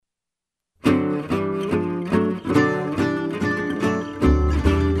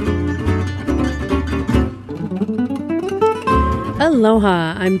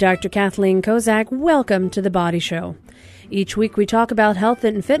Aloha, I'm Dr. Kathleen Kozak. Welcome to The Body Show. Each week we talk about health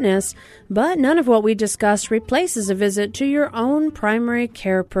and fitness, but none of what we discuss replaces a visit to your own primary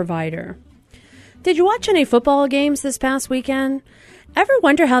care provider. Did you watch any football games this past weekend? Ever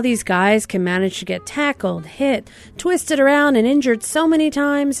wonder how these guys can manage to get tackled, hit, twisted around, and injured so many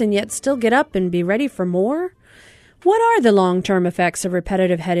times and yet still get up and be ready for more? What are the long-term effects of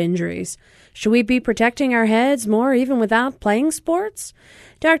repetitive head injuries? Should we be protecting our heads more even without playing sports?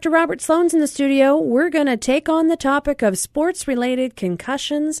 Dr. Robert Sloan's in the studio. We're going to take on the topic of sports-related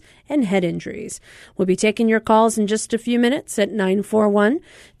concussions and head injuries. We'll be taking your calls in just a few minutes at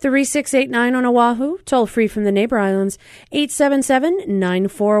 941-3689 on Oahu, toll-free from the neighbor islands,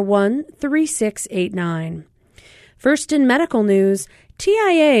 877-941-3689. First in medical news,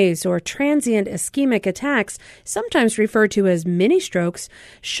 TIAs, or transient ischemic attacks, sometimes referred to as mini-strokes,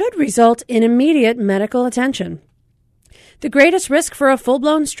 should result in immediate medical attention. The greatest risk for a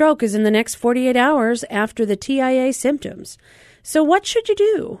full-blown stroke is in the next 48 hours after the TIA symptoms. So what should you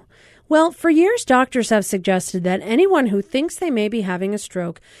do? Well, for years, doctors have suggested that anyone who thinks they may be having a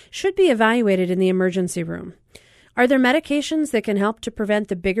stroke should be evaluated in the emergency room. Are there medications that can help to prevent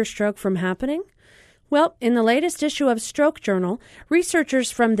the bigger stroke from happening? Well, in the latest issue of Stroke Journal,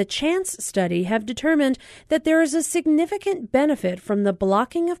 researchers from the CHANCE study have determined that there is a significant benefit from the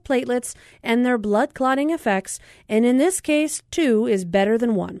blocking of platelets and their blood clotting effects, and in this case, 2 is better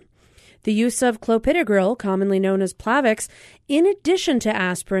than 1. The use of clopidogrel, commonly known as Plavix, in addition to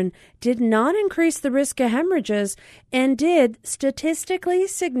aspirin, did not increase the risk of hemorrhages and did statistically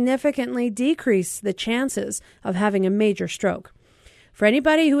significantly decrease the chances of having a major stroke. For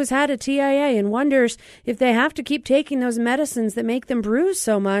anybody who has had a TIA and wonders if they have to keep taking those medicines that make them bruise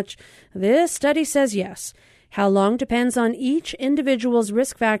so much, this study says yes. How long depends on each individual's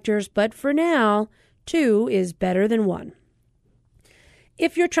risk factors, but for now, 2 is better than 1.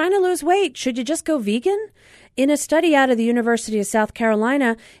 If you're trying to lose weight, should you just go vegan? In a study out of the University of South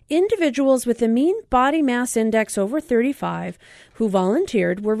Carolina, individuals with a mean body mass index over 35 who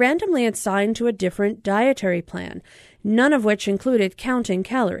volunteered were randomly assigned to a different dietary plan, none of which included counting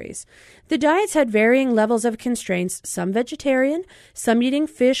calories. The diets had varying levels of constraints, some vegetarian, some eating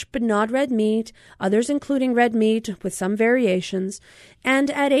fish but not red meat, others including red meat with some variations.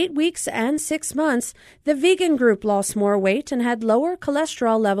 And at 8 weeks and 6 months, the vegan group lost more weight and had lower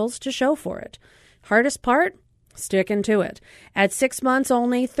cholesterol levels to show for it. Hardest part? Sticking to it. At 6 months,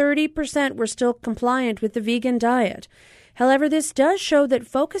 only 30% were still compliant with the vegan diet. However, this does show that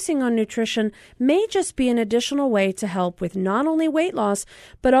focusing on nutrition may just be an additional way to help with not only weight loss,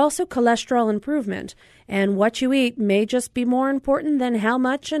 but also cholesterol improvement. And what you eat may just be more important than how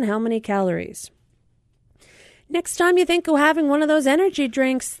much and how many calories. Next time you think of having one of those energy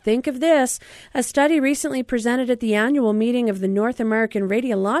drinks, think of this. A study recently presented at the annual meeting of the North American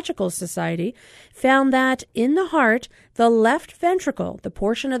Radiological Society found that in the heart, the left ventricle, the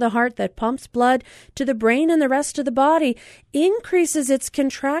portion of the heart that pumps blood to the brain and the rest of the body, increases its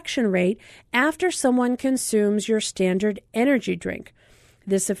contraction rate after someone consumes your standard energy drink.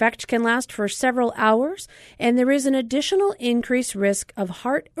 This effect can last for several hours, and there is an additional increased risk of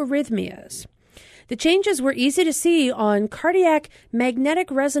heart arrhythmias. The changes were easy to see on cardiac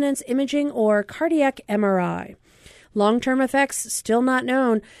magnetic resonance imaging or cardiac MRI. Long-term effects still not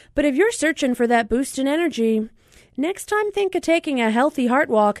known, but if you're searching for that boost in energy, next time think of taking a healthy heart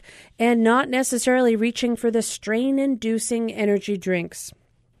walk and not necessarily reaching for the strain-inducing energy drinks.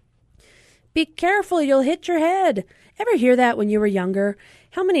 Be careful, you'll hit your head. Ever hear that when you were younger?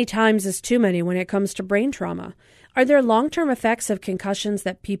 How many times is too many when it comes to brain trauma? Are there long-term effects of concussions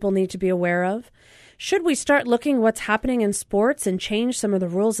that people need to be aware of? Should we start looking what's happening in sports and change some of the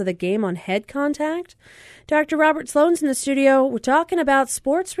rules of the game on head contact? Dr. Robert Sloan's in the studio. We're talking about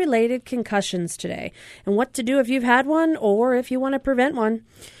sports-related concussions today and what to do if you've had one or if you want to prevent one.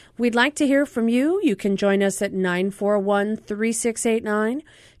 We'd like to hear from you. You can join us at 941-3689.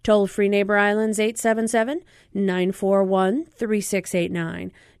 Toll-free neighbor islands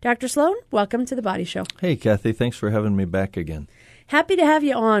 877-941-3689. Dr. Sloan, welcome to The Body Show. Hey, Kathy. Thanks for having me back again. Happy to have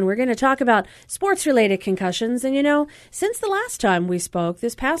you on. We're going to talk about sports-related concussions. And, you know, since the last time we spoke,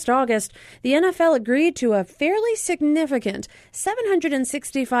 this past August, the NFL agreed to a fairly significant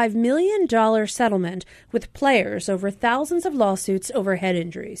 $765 million settlement with players over thousands of lawsuits over head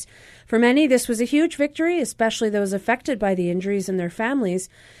injuries. For many, this was a huge victory, especially those affected by the injuries and their families.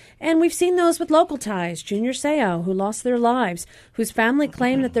 And we've seen those with local ties, Junior Seau, who lost their lives, whose family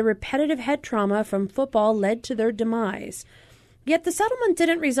claimed that the repetitive head trauma from football led to their demise. Yet the settlement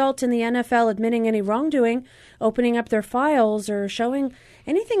didn't result in the NFL admitting any wrongdoing, opening up their files, or showing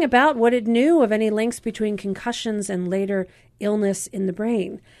anything about what it knew of any links between concussions and later illness in the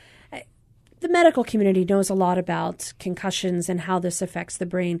brain. The medical community knows a lot about concussions and how this affects the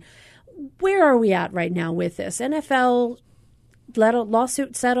brain. Where are we at right now with this? NFL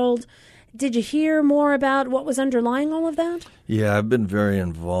lawsuit settled. Did you hear more about what was underlying all of that? Yeah, I've been very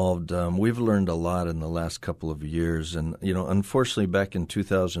involved. We've learned a lot in the last couple of years. And, unfortunately, back in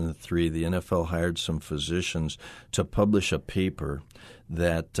 2003, the NFL hired some physicians to publish a paper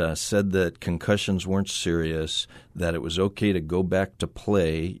that said that concussions weren't serious, that it was okay to go back to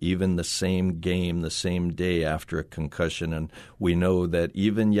play even the same game the same day after a concussion. And we know that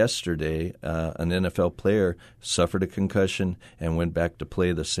even yesterday, an NFL player suffered a concussion and went back to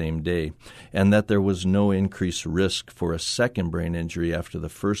play the same day, and that there was no increased risk for a second brain injury after the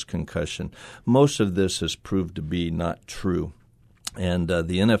first concussion. Most of this has proved to be not true. And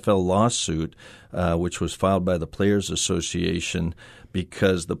the NFL lawsuit, which was filed by the Players Association,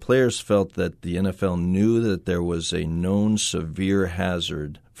 because the players felt that the NFL knew that there was a known severe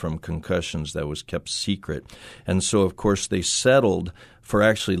hazard from concussions that was kept secret. And so, of course, they settled for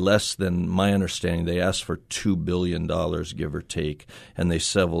actually less than my understanding. They asked for $2 billion, give or take, and they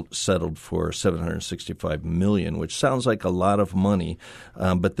settled for $765 million, which sounds like a lot of money.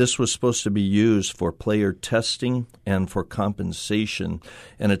 But this was supposed to be used for player testing and for compensation,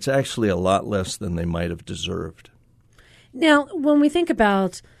 and it's actually a lot less than they might have deserved. Now, when we think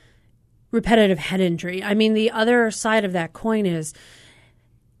about repetitive head injury, I mean, the other side of that coin is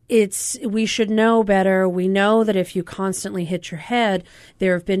we should know better. We know that if you constantly hit your head,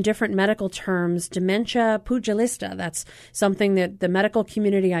 there have been different medical terms, dementia pugilista. That's something that the medical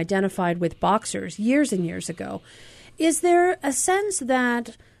community identified with boxers years and years ago. Is there a sense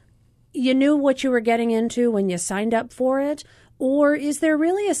that you knew what you were getting into when you signed up for it? Or is there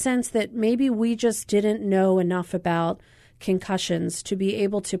really a sense that maybe we just didn't know enough about concussions to be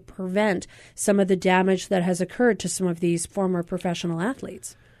able to prevent some of the damage that has occurred to some of these former professional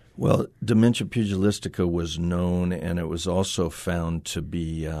athletes? Well, dementia pugilistica was known, and it was also found to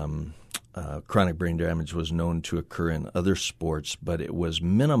be chronic brain damage was known to occur in other sports, but it was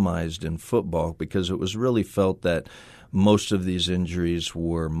minimized in football because it was really felt that most of these injuries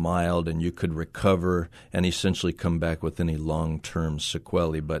were mild and you could recover and essentially come back with any long-term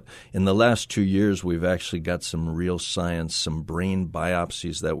sequelae. But in the last 2 years, we've actually got some real science, some brain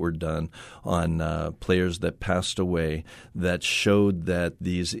biopsies that were done on players that passed away that showed that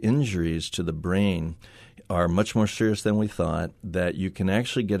these injuries to the brain are much more serious than we thought, that you can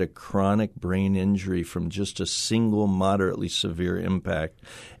actually get a chronic brain injury from just a single moderately severe impact.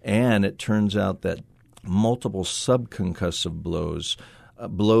 And it turns out that multiple subconcussive blows,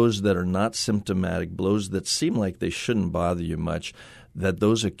 blows that are not symptomatic, blows that seem like they shouldn't bother you much, that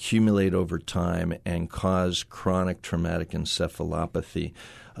those accumulate over time and cause chronic traumatic encephalopathy.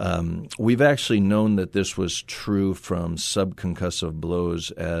 We've actually known that this was true from subconcussive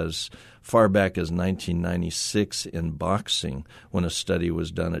blows as far back as 1996 in boxing, when a study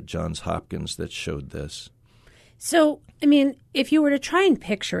was done at Johns Hopkins that showed this. So, I mean, if you were to try and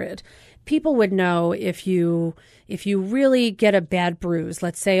picture it, people would know if you really get a bad bruise,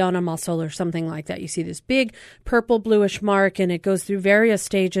 let's say on a muscle or something like that, you see this big purple bluish mark and it goes through various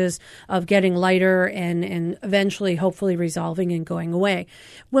stages of getting lighter and eventually hopefully resolving and going away.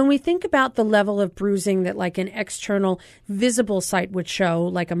 When we think about the level of bruising that like an external visible site would show,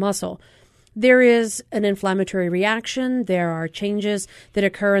 like a muscle, there is an inflammatory reaction. There are changes that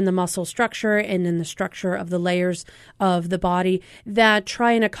occur in the muscle structure and in the structure of the layers of the body that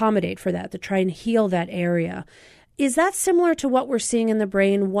try and accommodate for that try and heal that area. Is that similar to what we're seeing in the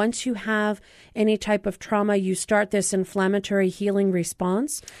brain? Once you have any type of trauma, you start this inflammatory healing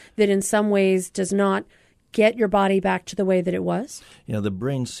response that in some ways does not get your body back to the way that it was? Yeah, the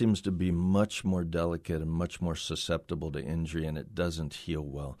brain seems to be much more delicate and much more susceptible to injury, and it doesn't heal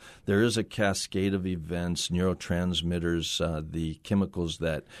well. There is a cascade of events, neurotransmitters, the chemicals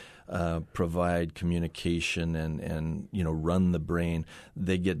that provide communication and run the brain.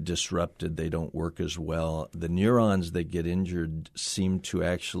 They get disrupted. They don't work as well. The neurons that get injured seem to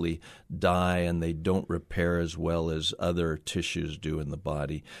actually die, and they don't repair as well as other tissues do in the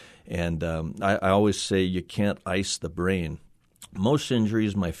body. And I always say you can't ice the brain. Most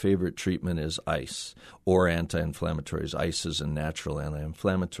injuries, my favorite treatment is ice or anti-inflammatories. Ice is a natural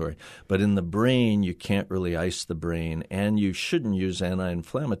anti-inflammatory. But in the brain, you can't really ice the brain, and you shouldn't use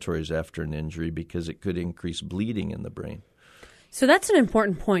anti-inflammatories after an injury because it could increase bleeding in the brain. So that's an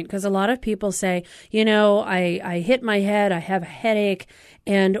important point because a lot of people say, I hit my head, I have a headache,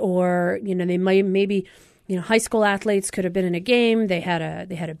 and or they maybe high school athletes could have been in a game, they had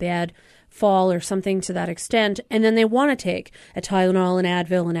a bad fall or something to that extent, and then they want to take a Tylenol, an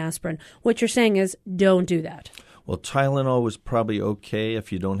Advil, an aspirin. What you're saying is don't do that. Well, Tylenol was probably okay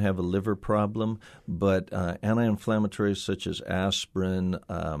if you don't have a liver problem, but anti-inflammatories such as aspirin,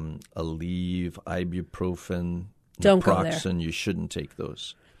 Aleve, ibuprofen, Don't go there. naproxen, you shouldn't take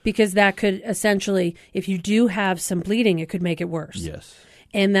those. Because that could essentially, if you do have some bleeding, it could make it worse. Yes.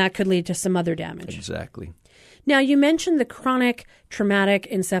 And that could lead to some other damage. Exactly. Now, you mentioned the chronic traumatic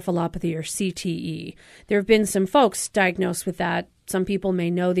encephalopathy, or CTE. There have been some folks diagnosed with that. Some people may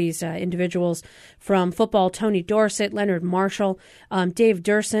know these individuals from football. Tony Dorsett, Leonard Marshall, Dave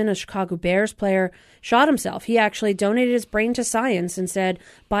Durson, a Chicago Bears player, shot himself. He actually donated his brain to science and said,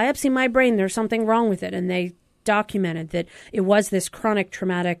 biopsy my brain, there's something wrong with it. And they documented that it was this chronic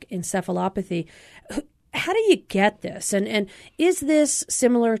traumatic encephalopathy. How do you get this? And is this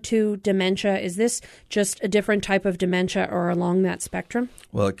similar to dementia? Is this just a different type of dementia or along that spectrum?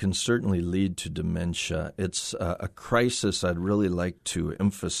 Well, it can certainly lead to dementia. It's a crisis I'd really like to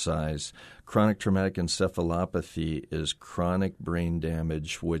emphasize. Chronic traumatic encephalopathy is chronic brain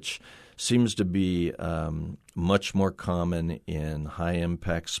damage, which seems to be much more common in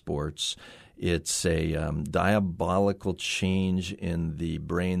high-impact sports. It's a diabolical change in the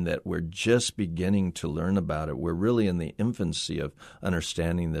brain that we're just beginning to learn about it. We're really in the infancy of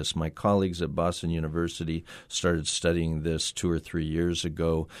understanding this. My colleagues at Boston University started studying this 2 or 3 years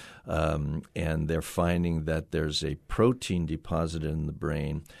ago, and they're finding that there's a protein deposited in the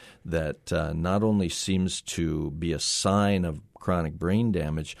brain that not only seems to be a sign of chronic brain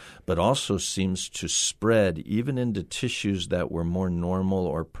damage, but also seems to spread even into tissues that were more normal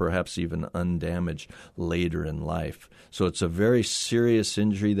or perhaps even undamaged later in life. So it's a very serious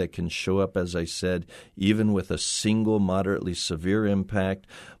injury that can show up, as I said, even with a single moderately severe impact,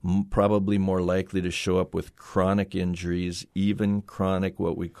 probably more likely to show up with chronic injuries, even chronic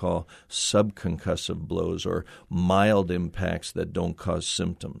what we call subconcussive blows or mild impacts that don't cause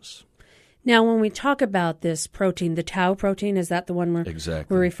symptoms. Now, when we talk about this protein, the tau protein, is that the one we're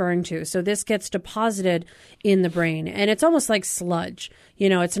referring to? So this gets deposited in the brain, and it's almost like sludge. You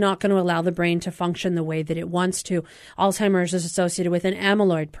know, it's not going to allow the brain to function the way that it wants to. Alzheimer's is associated with an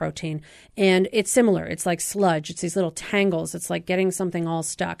amyloid protein, and it's similar. It's like sludge. It's these little tangles. It's like getting something all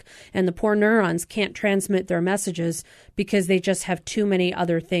stuck. And the poor neurons can't transmit their messages because they just have too many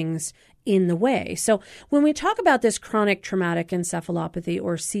other things in the way. So when we talk about this chronic traumatic encephalopathy,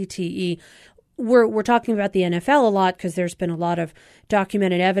 or CTE, we're talking about the NFL a lot because there's been a lot of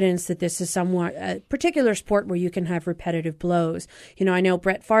documented evidence that this is somewhat a particular sport where you can have repetitive blows. You know, I know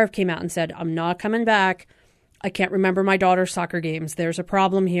Brett Favre came out and said, I'm not coming back. I can't remember my daughter's soccer games. There's a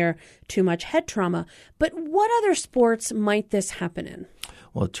problem here. Too much head trauma. But what other sports might this happen in?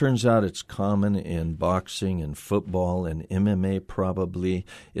 Well, it turns out it's common in boxing and football and MMA probably.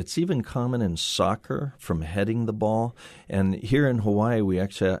 It's even common in soccer from heading the ball. And here in Hawaii, we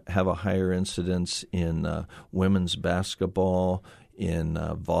actually have a higher incidence in women's basketball, in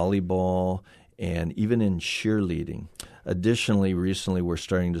volleyball, and even in cheerleading. Additionally, recently we're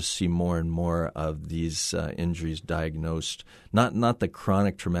starting to see more and more of these injuries diagnosed, not the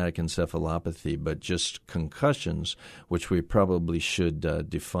chronic traumatic encephalopathy, but just concussions, which we probably should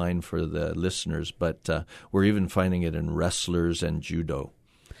define for the listeners. But we're even finding it in wrestlers and judo.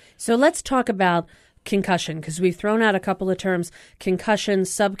 So let's talk about concussion, because we've thrown out a couple of terms: concussion,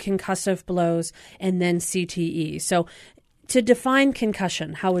 subconcussive blows, and then CTE. So to define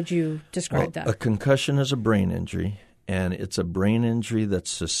concussion, how would you describe that? A concussion is a brain injury. And it's a brain injury that's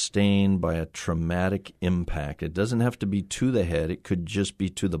sustained by a traumatic impact. It doesn't have to be to the head. It could just be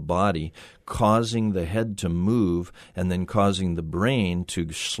to the body, causing the head to move and then causing the brain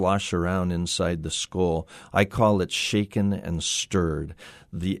to slosh around inside the skull. I call it shaken and stirred.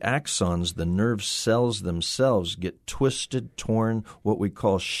 The axons, the nerve cells themselves, get twisted, torn, what we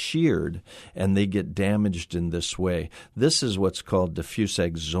call sheared, and they get damaged in this way. This is what's called diffuse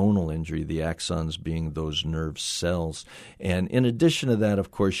axonal injury, the axons being those nerve cells. And in addition to that,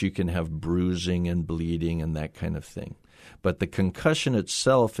 of course, you can have bruising and bleeding and that kind of thing. But the concussion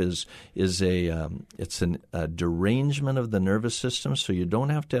itself is a derangement of the nervous system, so you don't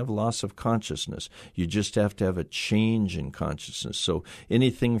have to have loss of consciousness. You just have to have a change in consciousness. So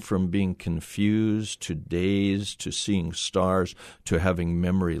anything from being confused to dazed to seeing stars to having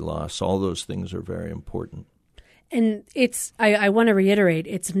memory loss, all those things are very important. And I want to reiterate,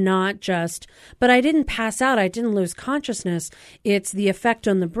 it's not just, but I didn't pass out, I didn't lose consciousness. It's the effect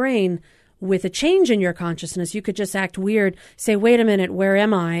on the brain. With a change in your consciousness, you could just act weird, say, wait a minute, where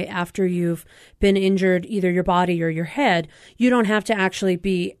am I, after you've been injured, either your body or your head. You don't have to actually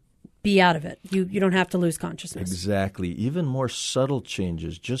be be out of it. You don't have to lose consciousness. Exactly. Even more subtle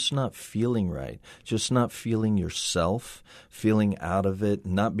changes, just not feeling right, just not feeling yourself, feeling out of it,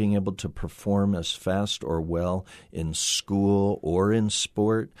 not being able to perform as fast or well in school or in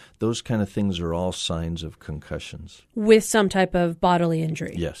sport. Those kind of things are all signs of concussions. With some type of bodily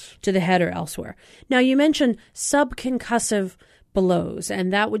injury. Yes. To the head or elsewhere. Now, you mentioned subconcussive blows,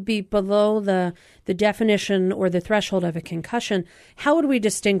 and that would be below the definition or the threshold of a concussion. How would we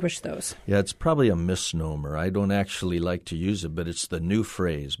distinguish those? Yeah, it's probably a misnomer. I don't actually like to use it, but it's the new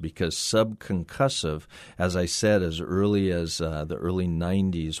phrase because subconcussive, as I said, as early as the early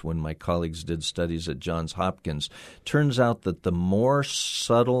 90s when my colleagues did studies at Johns Hopkins, turns out that the more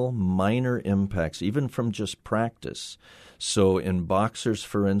subtle, minor impacts, even from just practice, so in boxers,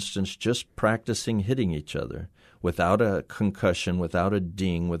 for instance, just practicing hitting each other, without a concussion, without a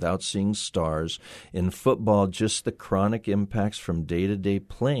ding, without seeing stars. In football, just the chronic impacts from day-to-day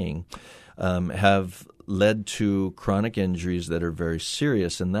playing have led to chronic injuries that are very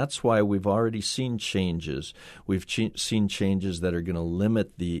serious, and that's why we've already seen changes. We've seen changes that are going to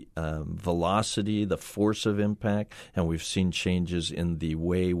limit the velocity, the force of impact, and we've seen changes in the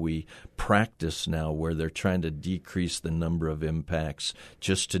way we practice now where they're trying to decrease the number of impacts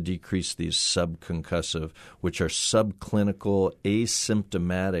just to decrease these subconcussive, which are subclinical,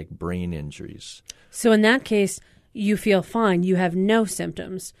 asymptomatic brain injuries. So in that case, you feel fine. You have no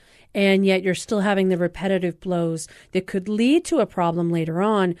symptoms. And yet you're still having the repetitive blows that could lead to a problem later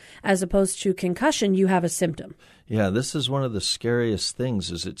on, as opposed to concussion, you have a symptom. Yeah, this is one of the scariest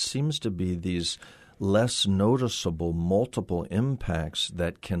things is it seems to be these less noticeable multiple impacts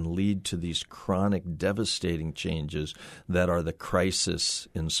that can lead to these chronic devastating changes that are the crisis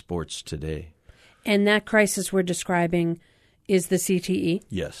in sports today. And that crisis we're describing is the CTE?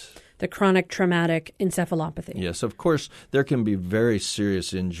 Yes. The chronic traumatic encephalopathy. Yes, of course, there can be very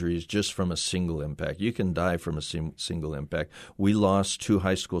serious injuries just from a single impact. You can die from a single impact. We lost 2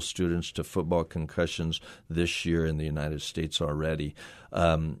 high school students to football concussions this year in the United States already.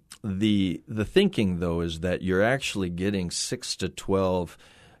 The thinking, though, is that you're actually getting 6 to 12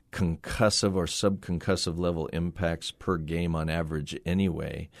 concussive or subconcussive level impacts per game on average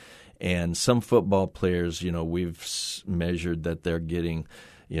anyway. And some football players, we've measured that they're getting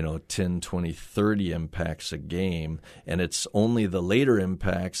 10, 20, 30 impacts a game, and it's only the later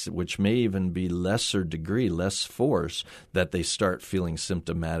impacts, which may even be lesser degree, less force, that they start feeling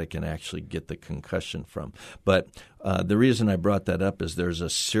symptomatic and actually get the concussion from. But the reason I brought that up is there's a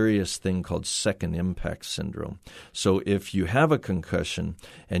serious thing called second impact syndrome. So if you have a concussion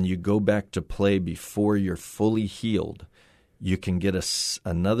and you go back to play before you're fully healed, you can get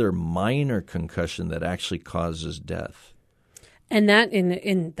another minor concussion that actually causes death. And that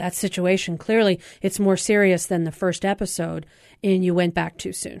in that situation, clearly, it's more serious than the first episode, and you went back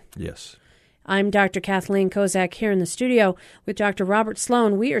too soon. Yes. I'm Dr. Kathleen Kozak here in the studio with Dr. Robert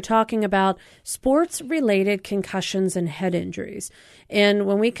Sloan. We are talking about sports-related concussions and head injuries. And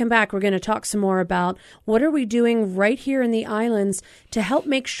when we come back, we're going to talk some more about what are we doing right here in the islands to help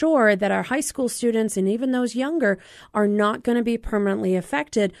make sure that our high school students and even those younger are not going to be permanently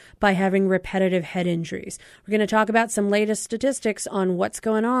affected by having repetitive head injuries. We're going to talk about some latest statistics on what's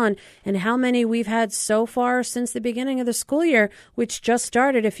going on and how many we've had so far since the beginning of the school year, which just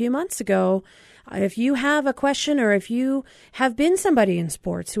started a few months ago. If you have a question or if you have been somebody in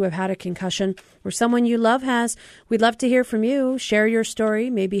sports who have had a concussion or someone you love has, we'd love to hear from you. Share your story,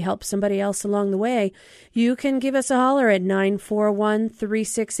 maybe help somebody else along the way. You can give us a holler at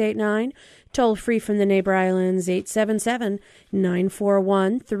 941-3689. Toll free from the neighbor islands,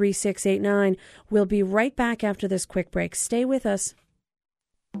 877-941-3689. We'll be right back after this quick break. Stay with us.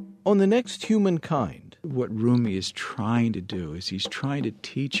 On the next Humankind, what Rumi is trying to do is he's trying to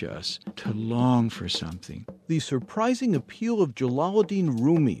teach us to long for something. The surprising appeal of Jalaluddin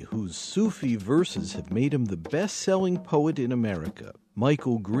Rumi, whose Sufi verses have made him the best-selling poet in America.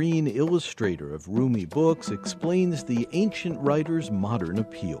 Michael Green, illustrator of Rumi books, explains the ancient writer's modern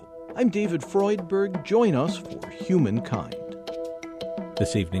appeal. I'm David Freudberg. Join us for Humankind.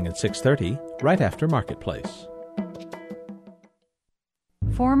 This evening at 6:30, right after Marketplace.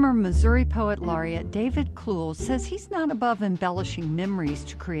 Former Missouri Poet Laureate David Kluhl says he's not above embellishing memories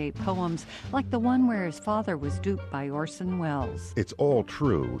to create poems like the one where his father was duped by Orson Welles. It's all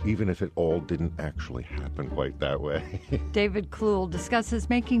true, even if it all didn't actually happen quite that way. David Kluhl discusses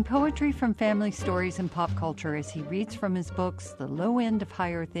making poetry from family stories and pop culture as he reads from his books The Low End of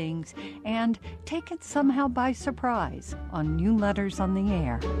Higher Things and Taken Somehow by Surprise on New Letters on the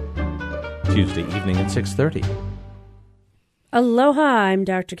Air. Tuesday evening at 6:30. Aloha, I'm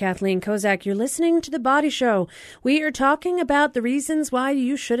Dr. Kathleen Kozak. You're listening to The Body Show. We are talking about the reasons why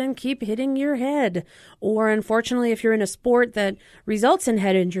you shouldn't keep hitting your head. Or, unfortunately, if you're in a sport that results in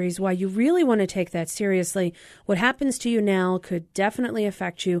head injuries, why you really want to take that seriously. What happens to you now could definitely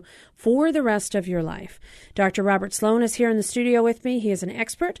affect you for the rest of your life. Dr. Robert Sloan is here in the studio with me. He is an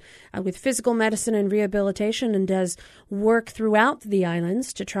expert with physical medicine and rehabilitation and does work throughout the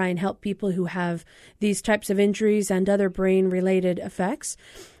islands to try and help people who have these types of injuries and other brain-related effects.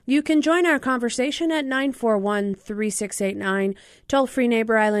 You can join our conversation at 941-3689. Toll-free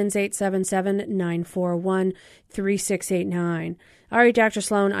Neighbor Islands 877-941-3689. All right, Dr.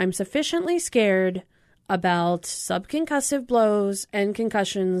 Sloan, I'm sufficiently scared about subconcussive blows and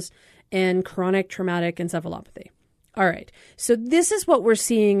concussions and chronic traumatic encephalopathy. All right. So this is what we're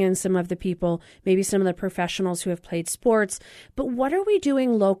seeing in some of the people, maybe some of the professionals who have played sports. But what are we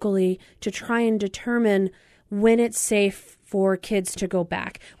doing locally to try and determine when it's safe for kids to go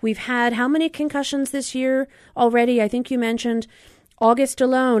back? We've had how many concussions this year already? I think you mentioned August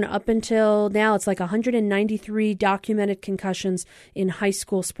alone, up until now, it's like 193 documented concussions in high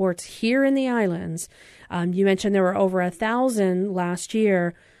school sports here in the islands. You mentioned there were over 1,000 last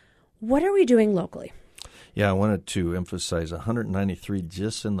year. What are we doing locally? Yeah, I wanted to emphasize 193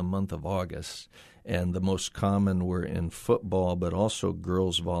 just in the month of August. And the most common were in football, but also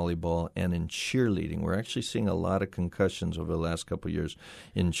girls volleyball and in cheerleading. We're actually seeing a lot of concussions over the last couple of years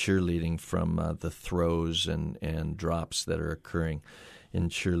in cheerleading from the throws and drops that are occurring in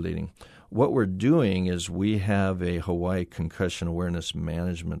cheerleading. What we're doing is we have a Hawaii Concussion Awareness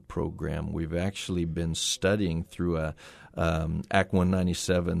Management Program. We've actually been studying through Act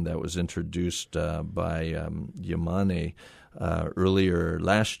 197 that was introduced by Yamane earlier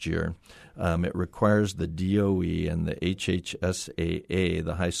last year. It requires the DOE and the HHSAA,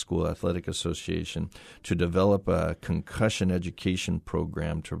 the High School Athletic Association, to develop a concussion education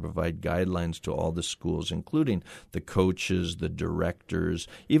program to provide guidelines to all the schools, including the coaches, the directors,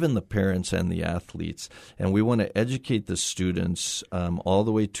 even the parents and the athletes. And we want to educate the students all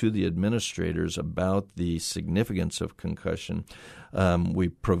the way to the administrators about the significance of concussion. We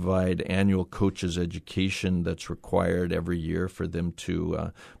provide annual coaches education that's required every year for them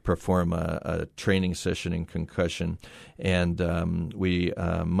to perform a training session in concussion. And we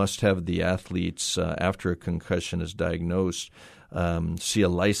must have the athletes, after a concussion is diagnosed, see a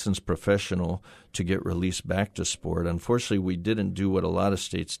licensed professional to get released back to sport. Unfortunately, we didn't do what a lot of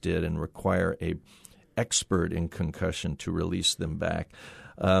states did and require a expert in concussion to release them back.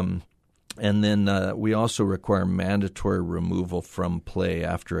 And then we also require mandatory removal from play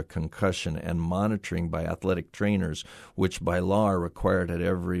after a concussion and monitoring by athletic trainers, which by law are required at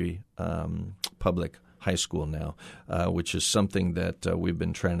every public high school now, which is something that we've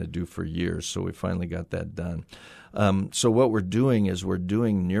been trying to do for years. So we finally got that done. So what we're doing is we're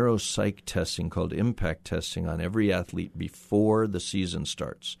doing neuropsych testing called impact testing on every athlete before the season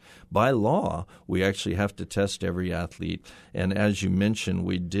starts. By law, we actually have to test every athlete. And as you mentioned,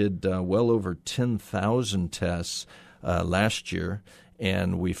 we did well over 10,000 tests last year.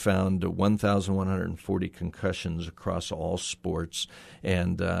 And we found 1,140 concussions across all sports.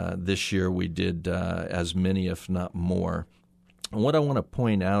 And this year we did as many, if not more. And what I want to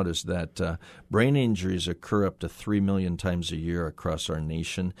point out is that brain injuries occur up to 3 million times a year across our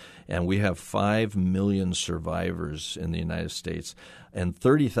nation, and we have 5 million survivors in the United States and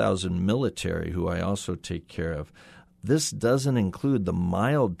 30,000 military who I also take care of. This doesn't include the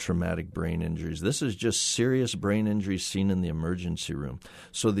mild traumatic brain injuries. This is just serious brain injuries seen in the emergency room.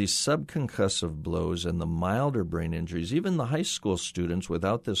 So these subconcussive blows and the milder brain injuries, even the high school students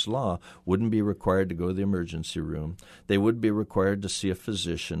without this law wouldn't be required to go to the emergency room. They would be required to see a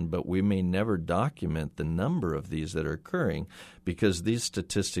physician, but we may never document the number of these that are occurring because these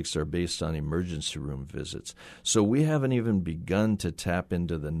statistics are based on emergency room visits. So we haven't even begun to tap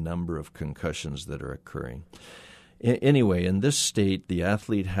into the number of concussions that are occurring. Anyway, in this state, the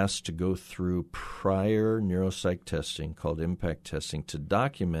athlete has to go through prior neuropsych testing called impact testing to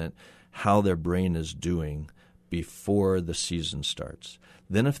document how their brain is doing before the season starts.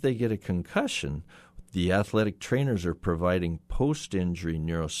 Then if they get a concussion, the athletic trainers are providing post-injury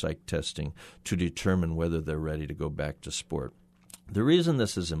neuropsych testing to determine whether they're ready to go back to sport. The reason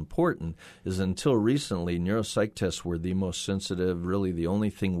this is important is until recently, neuropsych tests were the most sensitive, really the only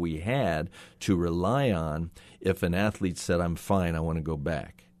thing we had to rely on if an athlete said, I'm fine, I want to go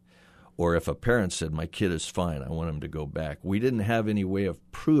back. or if a parent said, my kid is fine, I want him to go back. We didn't have any way of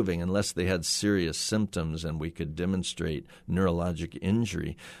proving, unless they had serious symptoms and we could demonstrate neurologic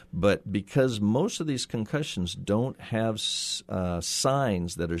injury. But because most of these concussions don't have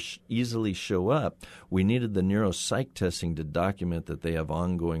signs that easily show up, we needed the neuropsych testing to document that they have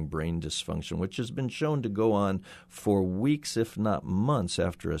ongoing brain dysfunction, which has been shown to go on for weeks, if not months,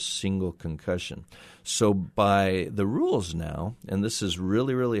 after a single concussion. So by the rules now, and this is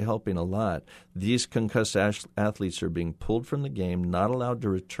really, really helping a lot, these concussed athletes are being pulled from the game, not allowed to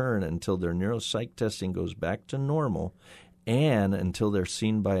return until their neuropsych testing goes back to normal and until they're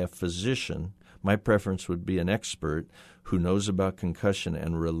seen by a physician. My preference would be an expert who knows about concussion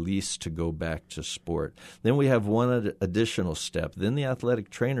and released to go back to sport. Then we have one additional step. Then the athletic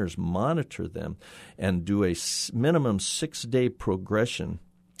trainers monitor them and do a minimum 6-day progression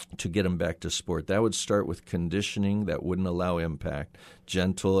to get them back to sport. That would start with conditioning that wouldn't allow impact,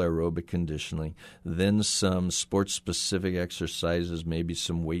 gentle aerobic conditioning, then some sports-specific exercises, maybe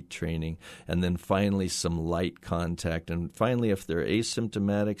some weight training, and then finally some light contact. And finally, if they're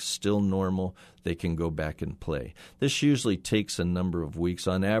asymptomatic, still normal, they can go back and play. This usually takes a number of weeks.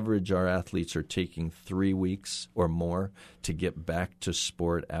 On average, our athletes are taking 3 weeks or more to get back to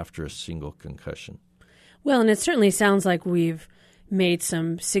sport after a single concussion. Well, and it certainly sounds like we've made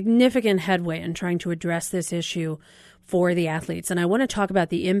some significant headway in trying to address this issue for the athletes. And I want to talk about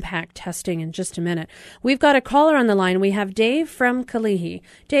the impact testing in just a minute. We've got a caller on the line. We have Dave from Kalihi.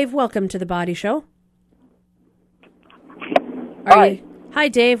 Dave, welcome to the Body Show. Hi. Hi,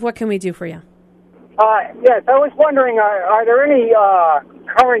 Dave. What can we do for you? Yes, I was wondering, are there any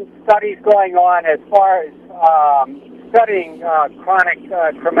current studies going on as far as studying chronic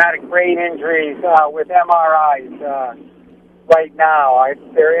traumatic brain injuries with MRIs right now? Are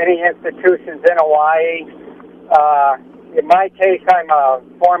there any institutions in Hawaii? In my case, I'm a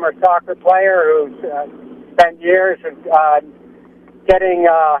former soccer player who's spent years getting,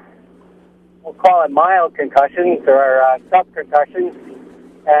 we'll call it mild concussions or sub-concussions,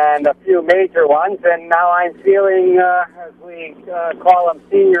 and a few major ones, and now I'm feeling, as we call them,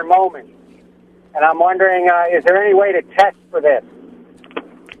 senior moments. And I'm wondering, is there any way to test for this?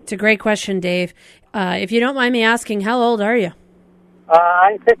 It's a great question, Dave. If you don't mind me asking, how old are you?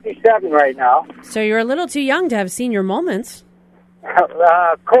 I'm 57 right now. So you're a little too young to have senior moments.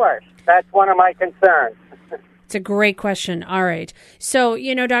 Of course. That's one of my concerns. It's a great question. All right. So,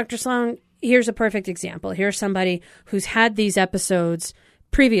 Dr. Sloan, here's a perfect example. Here's somebody who's had these episodes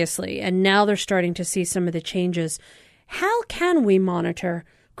previously, and now they're starting to see some of the changes. How can we monitor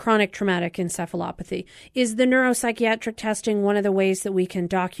chronic traumatic encephalopathy? Is the neuropsychiatric testing one of the ways that we can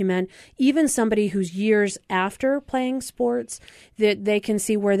document even somebody who's years after playing sports, that they can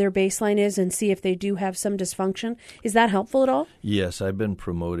see where their baseline is and see if they do have some dysfunction? Is that helpful at all? Yes, I've been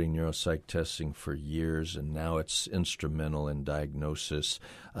promoting neuropsych testing for years, and now it's instrumental in diagnosis.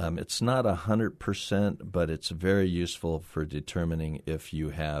 It's not 100%, but it's very useful for determining if you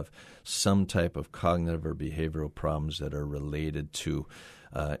have some type of cognitive or behavioral problems that are related to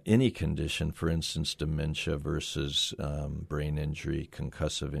any condition, for instance, dementia versus brain injury,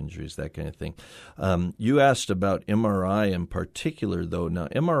 concussive injuries, that kind of thing. You asked about MRI in particular, though. Now,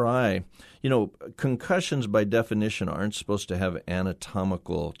 MRI, concussions by definition aren't supposed to have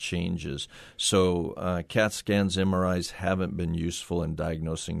anatomical changes. So CAT scans, MRIs haven't been useful in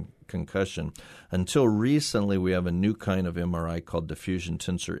diagnosing concussion. Until recently, we have a new kind of MRI called diffusion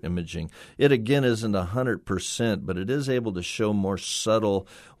tensor imaging. It, again, isn't 100%, but it is able to show more subtle,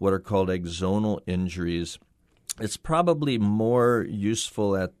 what are called axonal injuries. It's probably more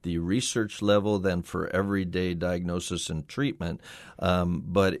useful at the research level than for everyday diagnosis and treatment,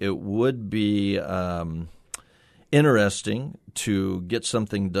 but it would be interesting to get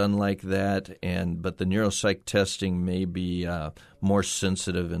something done like that, but the neuropsych testing may be more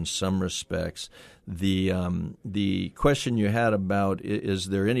sensitive in some respects. The question you had about, is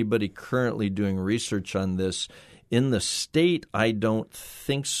there anybody currently doing research on this? In the state, I don't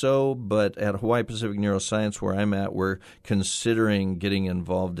think so, but at Hawaii Pacific Neuroscience, where I'm at, we're considering getting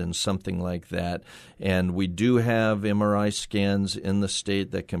involved in something like that. And we do have MRI scans in the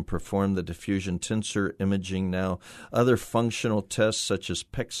state that can perform the diffusion tensor imaging now. Other functional tests such as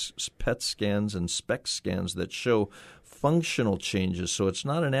PET scans and SPECT scans that show functional changes. So it's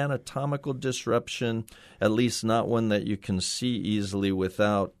not an anatomical disruption, at least not one that you can see easily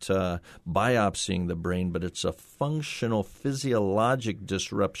without biopsying the brain, but it's a functional physiologic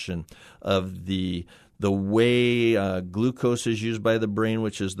disruption of the the way glucose is used by the brain,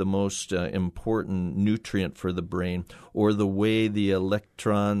 which is the most important nutrient for the brain, or the way the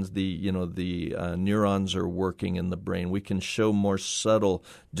electrons, the neurons are working in the brain. We can show more subtle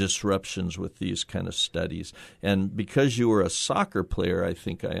disruptions with these kind of studies. And because you were a soccer player, I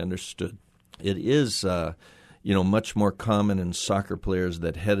think I understood, it is much more common in soccer players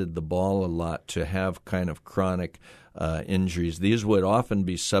that headed the ball a lot to have kind of chronic injuries. These would often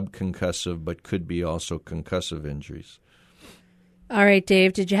be subconcussive, but could be also concussive injuries. All right,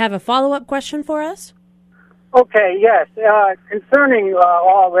 Dave, did you have a follow-up question for us? Okay, yes. Concerning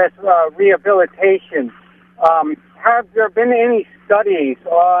all this rehabilitation, have there been any studies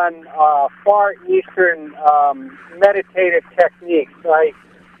on Far Eastern meditative techniques? I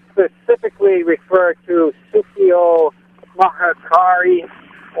specifically refer to Sukyo Mahakari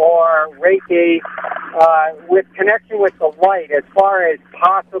or Reiki with connection with the light as far as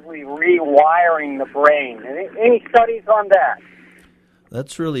possibly rewiring the brain. Any studies on that?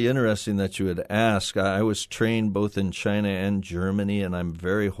 That's really interesting that you would ask. I was trained both in China and Germany, and I'm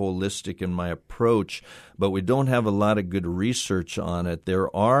very holistic in my approach, but we don't have a lot of good research on it.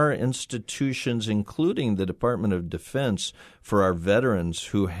 There are institutions, including the Department of Defense, for our veterans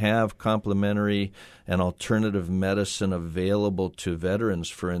who have complementary and alternative medicine available to veterans,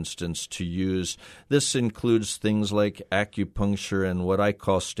 for instance, to use. This includes things like acupuncture and what I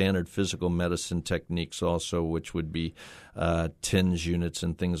call standard physical medicine techniques also, which would be TINS units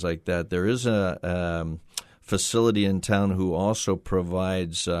and things like that. There is a facility in town who also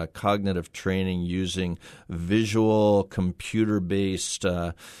provides cognitive training using visual, computer-based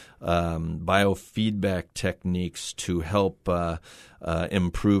biofeedback techniques to help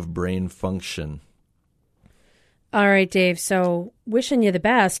improve brain function. All right, Dave, so wishing you the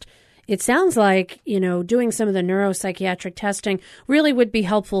best. It sounds like, doing some of the neuropsychiatric testing really would be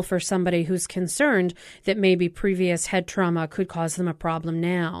helpful for somebody who's concerned that maybe previous head trauma could cause them a problem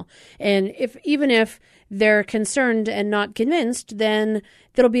now. And even if they're concerned and not convinced, then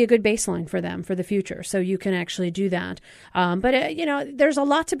that'll be a good baseline for them for the future. So you can actually do that. But there's a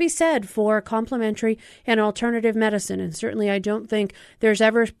lot to be said for complementary and alternative medicine. And certainly I don't think there's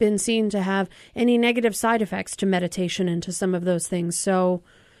ever been seen to have any negative side effects to meditation and to some of those things. So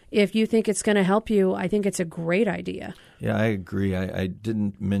if you think it's going to help you, I think it's a great idea. Yeah, I agree. I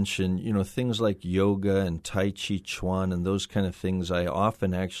didn't mention, things like yoga and Tai Chi Chuan and those kind of things. I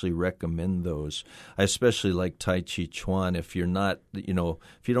often actually recommend those. I especially like Tai Chi Chuan if you're not,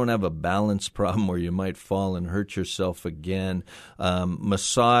 if you don't have a balance problem where you might fall and hurt yourself again.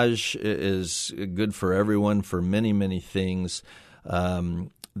 Massage is good for everyone for many, many things.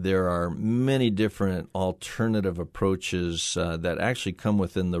 There are many different alternative approaches that actually come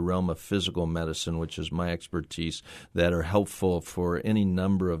within the realm of physical medicine, which is my expertise, that are helpful for any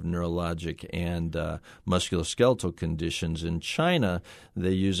number of neurologic and musculoskeletal conditions. In China,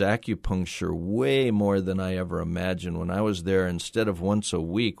 they use acupuncture way more than I ever imagined. When I was there, instead of once a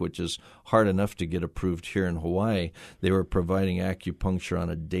week, which is hard enough to get approved here in Hawaii, they were providing acupuncture on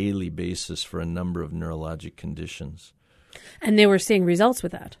a daily basis for a number of neurologic conditions. And they were seeing results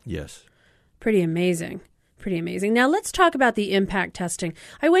with that. Yes. Pretty amazing. Pretty amazing. Now let's talk about the impact testing.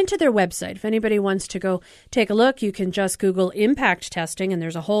 I went to their website. If anybody wants to go take a look, you can just Google impact testing, and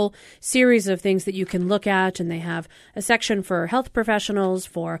there's a whole series of things that you can look at. And they have a section for health professionals,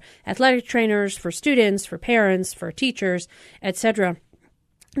 for athletic trainers, for students, for parents, for teachers, etc.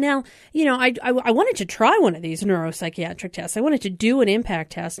 Now, I wanted to try one of these neuropsychiatric tests. I wanted to do an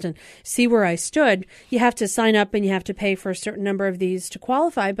impact test and see where I stood. You have to sign up and you have to pay for a certain number of these to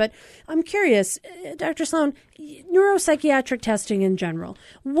qualify. But I'm curious, Dr. Sloan, neuropsychiatric testing in general,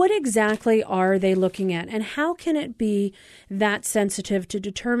 what exactly are they looking at? And how can it be that sensitive to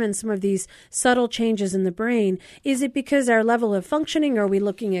determine some of these subtle changes in the brain? Is it because our level of functioning? Are we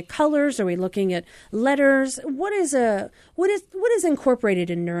looking at colors? Are we looking at letters? What is incorporated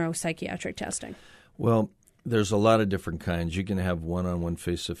in neuropsychiatric testing? Well, there's a lot of different kinds. You can have one-on-one,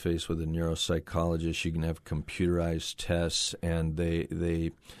 face-to-face with a neuropsychologist. You can have computerized tests, and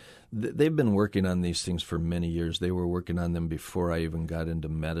they've been working on these things for many years. They were working on them before I even got into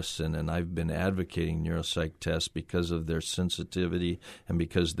medicine, and I've been advocating neuropsych tests because of their sensitivity and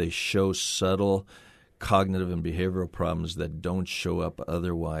because they show subtle cognitive and behavioral problems that don't show up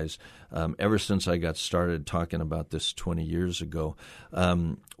otherwise. Ever since I got started talking about this 20 years ago,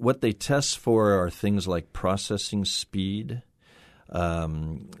 what they test for are things like processing speed,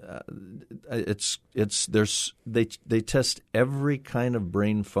 They test every kind of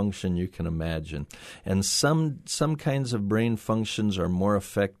brain function you can imagine, and some kinds of brain functions are more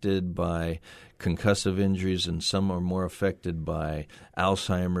affected by concussive injuries, and some are more affected by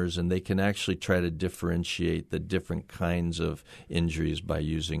Alzheimer's, and they can actually try to differentiate the different kinds of injuries by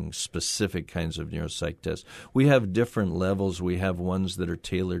using specific kinds of neuropsych tests. We have different levels. We have ones that are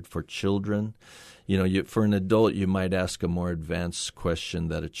tailored for children. For an adult, you might ask a more advanced question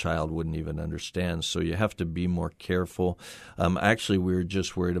that a child wouldn't even understand, so you have to be more careful. Actually, we were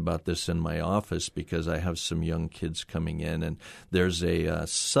just worried about this in my office because I have some young kids coming in, and there's a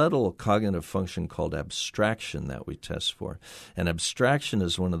subtle cognitive function called abstraction that we test for. And abstraction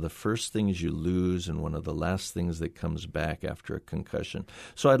is one of the first things you lose and one of the last things that comes back after a concussion.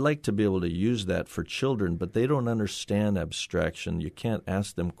 So I'd like to be able to use that for children, but they don't understand abstraction. You can't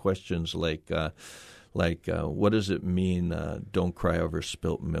ask them questions like what does it mean, don't cry over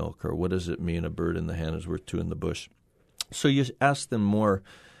spilt milk, or what does it mean, a bird in the hand is worth two in the bush? So you ask them more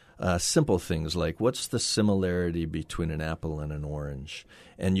simple things like, what's the similarity between an apple and an orange?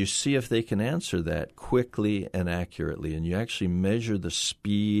 And you see if they can answer that quickly and accurately, and you actually measure the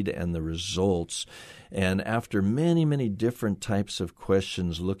speed and the results. And after many, many different types of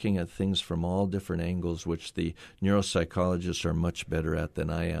questions, looking at things from all different angles, which the neuropsychologists are much better at than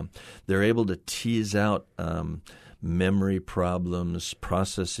I am, they're able to tease out memory problems,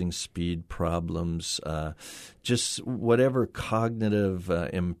 processing speed problems, just whatever cognitive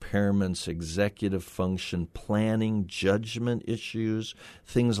impairments, executive function, planning, judgment issues,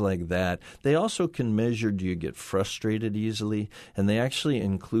 things like that. They also can measure, do you get frustrated easily? And they actually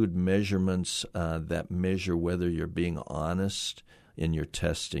include measurements that measure whether you're being honest in your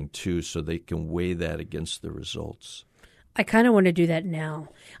testing too, so they can weigh that against the results. I kind of want to do that now.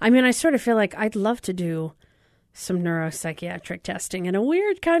 I mean, I sort of feel like I'd love to do some neuropsychiatric testing in a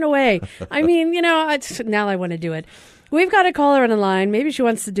weird kind of way. I mean, now I want to do it. We've got a caller on the line. Maybe she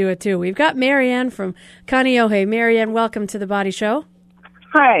wants to do it too. We've got Marianne from Kaneohe. Marianne, welcome to the Body Show.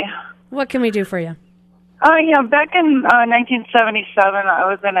 Hi. What can we do for you? Back in 1977,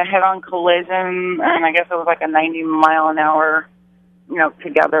 I was in a head-on collision, and I guess it was like a 90-mile-an-hour,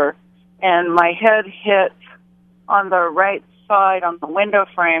 together. And my head hit on the right side on the window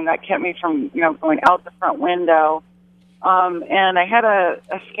frame that kept me from, going out the front window. And I had a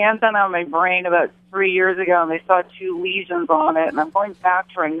scan done on my brain about 3 years ago, and they saw 2 lesions on it, and I'm going back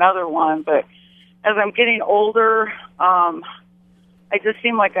for another one. But as I'm getting older, I just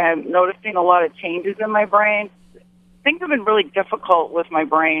seem like I'm noticing a lot of changes in my brain. Things have been really difficult with my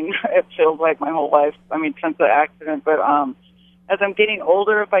brain, it feels like, my whole life, since the accident. But as I'm getting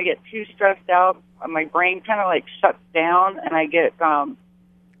older, if I get too stressed out, my brain kind of shuts down, and I get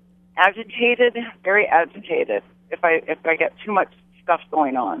agitated, very agitated, if I get too much stuff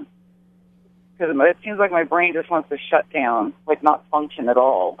going on. Because it seems like my brain just wants to shut down, not function at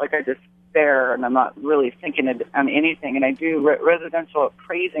all. I just stare, and I'm not really thinking on anything. And I do residential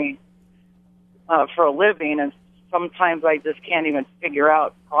appraising for a living, and sometimes I just can't even figure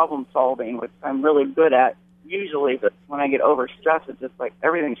out problem solving, which I'm really good at usually. But when I get overstressed, it's just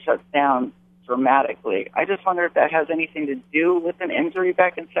everything shuts down dramatically. I just wonder if that has anything to do with an injury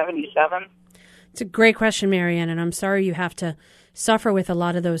back in 77. It's a great question, Marianne, and I'm sorry you have to suffer with a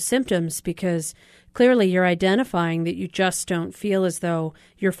lot of those symptoms, because clearly you're identifying that you just don't feel as though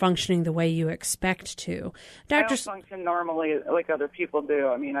you're functioning the way you expect to. I don't function normally like other people do.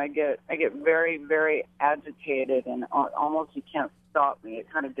 I get very, very agitated, and almost you can't stop me. It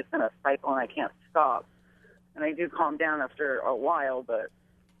kind of gets in a cycle, and I can't stop. And I do calm down after a while, but...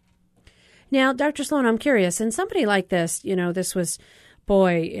 Now, Dr. Sloan, I'm curious, and somebody like this, this was,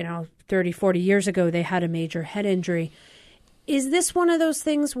 30, 40 years ago, they had a major head injury. Is this one of those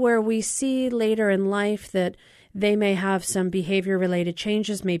things where we see later in life that they may have some behavior-related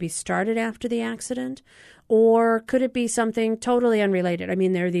changes maybe started after the accident? Or could it be something totally unrelated?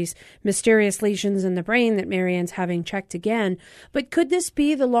 There are these mysterious lesions in the brain that Marianne's having checked again. But could this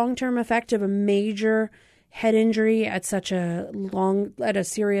be the long-term effect of a major head injury at at a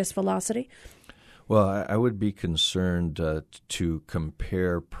serious velocity? Well, I would be concerned to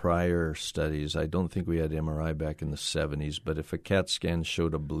compare prior studies. I don't think we had MRI back in the 70s, but if a CAT scan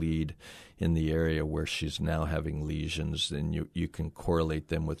showed a bleed in the area where she's now having lesions, then you can correlate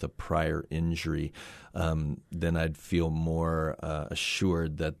them with a prior injury, then I'd feel more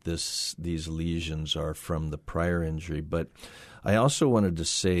assured that these lesions are from the prior injury. But I also wanted to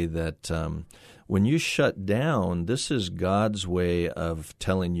say that when you shut down, this is God's way of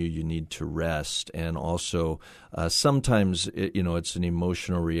telling you need to rest. And also sometimes, it's an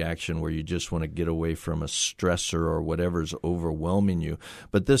emotional reaction where you just want to get away from a stressor or whatever's overwhelming you.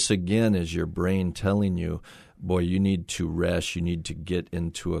 But this, again, is your brain telling you, boy, you need to rest. You need to get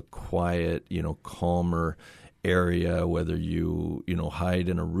into a quiet, calmer area, whether you hide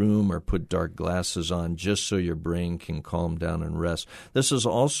in a room or put dark glasses on, just so your brain can calm down and rest. This is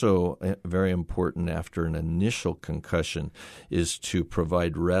also very important after an initial concussion, is to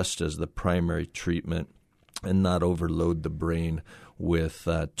provide rest as the primary treatment and not overload the brain with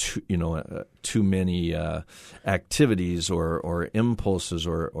too many activities or impulses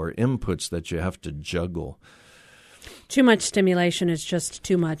or inputs that you have to juggle. Too much stimulation is just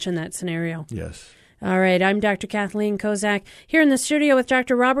too much in that scenario. Yes. All right, I'm Dr. Kathleen Kozak here in the studio with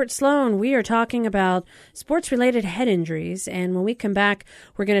Dr. Robert Sloan. We are talking about sports-related head injuries, and when we come back,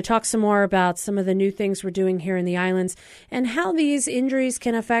 we're going to talk some more about some of the new things we're doing here in the islands and how these injuries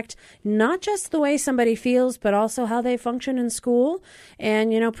can affect not just the way somebody feels, but also how they function in school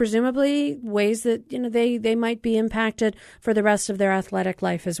and, presumably ways that, they might be impacted for the rest of their athletic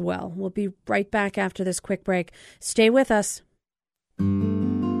life as well. We'll be right back after this quick break. Stay with us.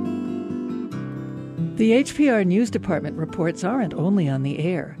 The HPR News Department reports aren't only on the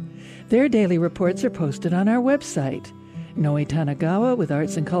air. Their daily reports are posted on our website. Noe Tanagawa with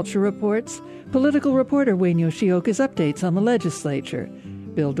Arts and Culture reports, political reporter Wayne Yoshioka's updates on the legislature,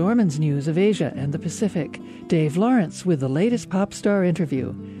 Bill Dorman's news of Asia and the Pacific, Dave Lawrence with the latest pop star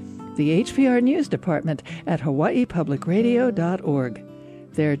interview. The HPR News Department at hawaiipublicradio.org.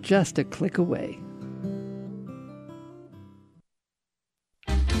 They're just a click away.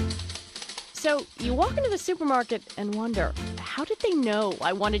 So you walk into the supermarket and wonder, how did they know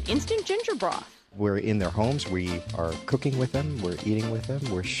I wanted instant ginger broth? We're in their homes. We are cooking with them. We're eating with them.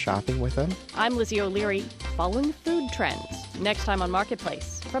 We're shopping with them. I'm Lizzie O'Leary, following food trends. Next time on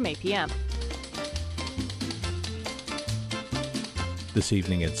Marketplace from 8 p.m. This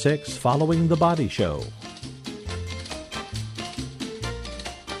evening at 6, following The Body Show.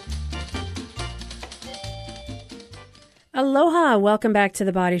 Aloha. Welcome back to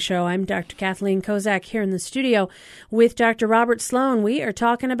The Body Show. I'm Dr. Kathleen Kozak here in the studio with Dr. Robert Sloan. We are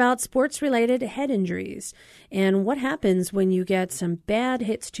talking about sports-related head injuries and what happens when you get some bad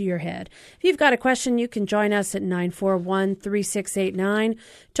hits to your head. If you've got a question, you can join us at 941-3689.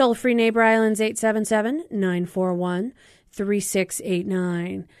 Toll-free Neighbor Islands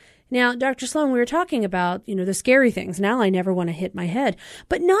 877-941-3689. Now, Dr. Sloan, we were talking about, the scary things. Now I never want to hit my head.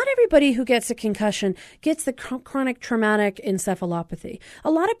 But not everybody who gets a concussion gets the chronic traumatic encephalopathy.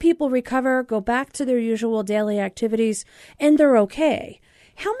 A lot of people recover, go back to their usual daily activities, and they're okay.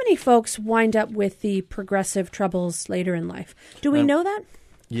 How many folks wind up with the progressive troubles later in life? Do we know that?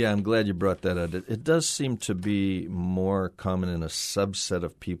 Yeah, I'm glad you brought that up. It does seem to be more common in a subset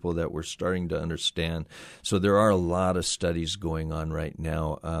of people that we're starting to understand. So there are a lot of studies going on right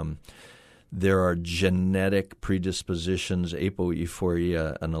now. There are genetic predispositions,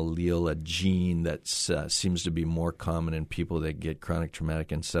 apoephoria, an allele, a gene that seems to be more common in people that get chronic traumatic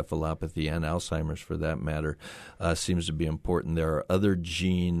encephalopathy and Alzheimer's for that matter, seems to be important. There are other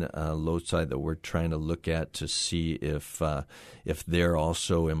gene loci that we're trying to look at to see if they're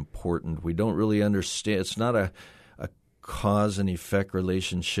also important. We don't really understand. It's not a cause and effect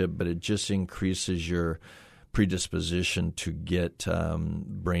relationship, but it just increases your predisposition to get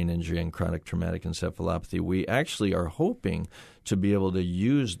brain injury and chronic traumatic encephalopathy. We actually are hoping to be able to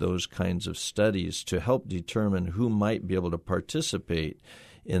use those kinds of studies to help determine who might be able to participate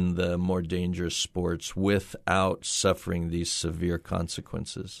in the more dangerous sports without suffering these severe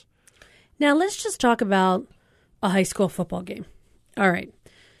consequences. Now, let's just talk about a high school football game. All right.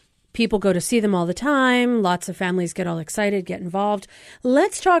 People go to see them all the time. Lots of families get all excited, get involved.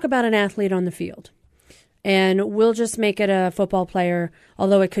 Let's talk about an athlete on the field. And we'll just make it a football player,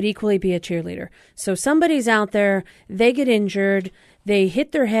 although it could equally be a cheerleader. So somebody's out there, they get injured, they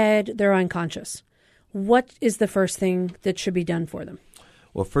hit their head, they're unconscious. What is the first thing that should be done for them?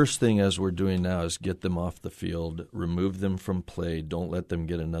 Well, first thing, as we're doing now, is get them off the field, remove them from play, don't let them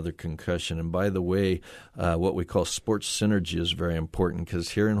get another concussion. And by the way, what we call sports synergy is very important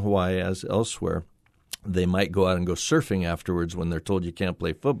because here in Hawaii, as elsewhere, they might go out and go surfing afterwards when they're told you can't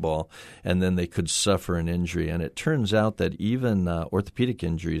play football, and then they could suffer an injury. And it turns out that even orthopedic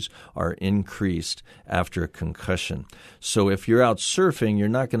injuries are increased after a concussion. So if you're out surfing, you're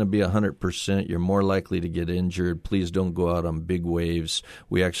not going to be 100%. You're more likely to get injured. Please don't go out on big waves.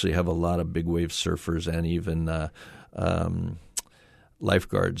 We actually have a lot of big wave surfers and even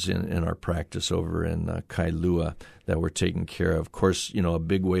lifeguards in our practice over in Kailua that we're taking care of. Of course, a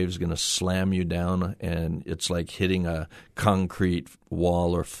big wave is going to slam you down, and it's like hitting a concrete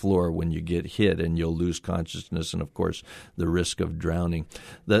wall or floor when you get hit, and you'll lose consciousness and, of course, the risk of drowning.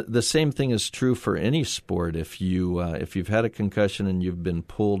 The same thing is true for any sport. If you've had a concussion and you've been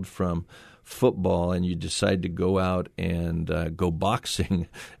pulled from football and you decide to go out and go boxing,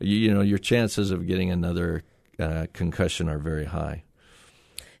 your chances of getting another concussion are very high.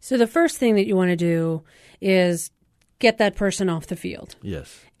 So the first thing that you want to do is get that person off the field.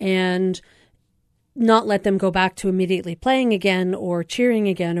 Yes. And not let them go back to immediately playing again or cheering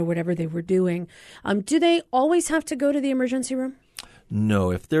again or whatever they were doing. Do they always have to go to the emergency room?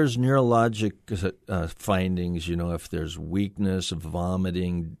 No. If there's neurologic findings, if there's weakness,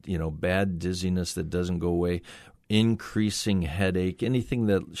 vomiting, bad dizziness that doesn't go away, increasing headache, anything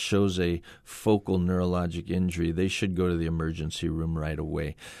that shows a focal neurologic injury, they should go to the emergency room right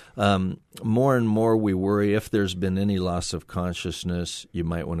away. More and more we worry if there's been any loss of consciousness, you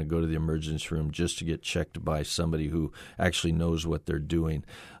might want to go to the emergency room just to get checked by somebody who actually knows what they're doing.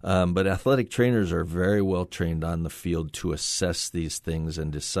 But athletic trainers are very well trained on the field to assess these things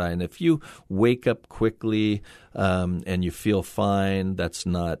and decide. And if you wake up quickly and you feel fine, that's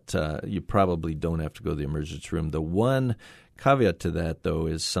not you probably don't have to go to the emergency room. The one caveat to that, though,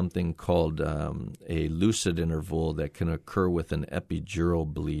 is something called a lucid interval that can occur with an epidural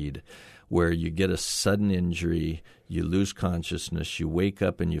bleed, where you get a sudden injury, you lose consciousness, you wake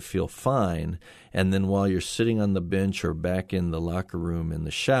up and you feel fine, and then while you're sitting on the bench or back in the locker room in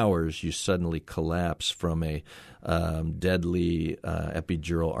the showers, you suddenly collapse from a deadly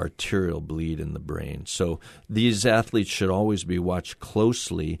epidural arterial bleed in the brain. So these athletes should always be watched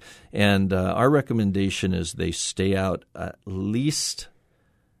closely, and our recommendation is they stay out at least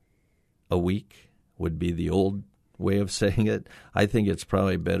a week, would be the old way of saying it. I think it's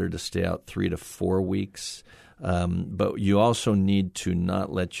probably better to stay out 3 to 4 weeks. But you also need to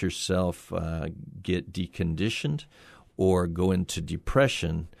not let yourself get deconditioned or go into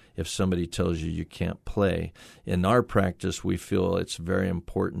depression if somebody tells you can't play. In our practice, we feel it's very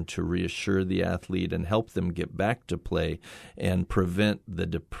important to reassure the athlete and help them get back to play and prevent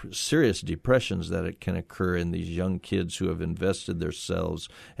the serious depressions that it can occur in these young kids who have invested themselves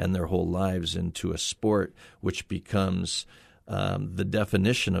and their whole lives into a sport which becomes the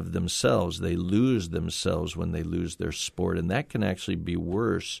definition of themselves. They lose themselves when they lose their sport, and that can actually be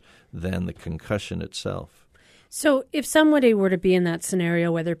worse than the concussion itself. So if somebody were to be in that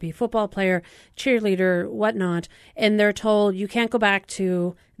scenario, whether it be football player, cheerleader, whatnot, and they're told you can't go back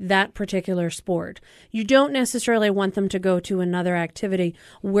to that particular sport, you don't necessarily want them to go to another activity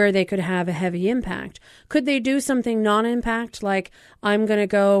where they could have a heavy impact. Could they do something non-impact, like I'm going to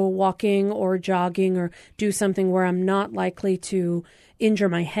go walking or jogging or do something where I'm not likely to injure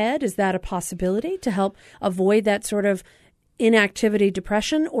my head? Is that a possibility to help avoid that sort of inactivity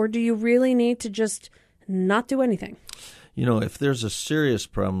depression, or do you really need to just not do anything? If there's a serious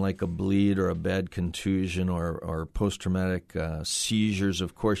problem like a bleed or a bad contusion or post-traumatic seizures,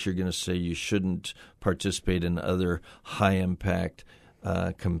 of course you're going to say you shouldn't participate in other high-impact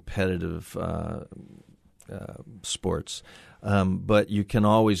competitive sports. But you can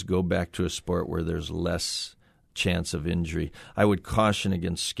always go back to a sport where there's less chance of injury. I would caution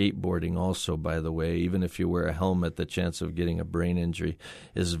against skateboarding also, by the way. Even if you wear a helmet, the chance of getting a brain injury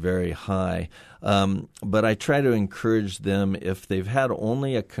is very high. But I try to encourage them, if they've had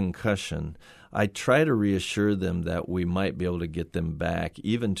only a concussion, I try to reassure them that we might be able to get them back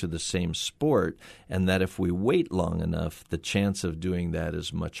even to the same sport, and that if we wait long enough, the chance of doing that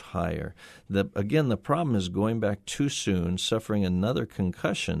is much higher. Again, the problem is going back too soon, suffering another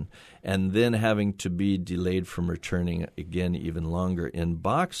concussion, and then having to be delayed from returning again even longer. In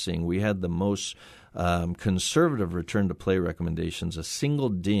boxing, we had the most conservative return to play recommendations, a single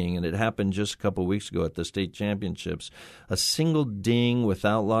ding, and it happened just a couple of weeks ago at the state championships. A single ding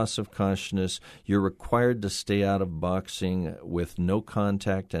without loss of consciousness, you're required to stay out of boxing with no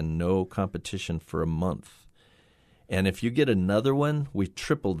contact and no competition for a month. And if you get another one, we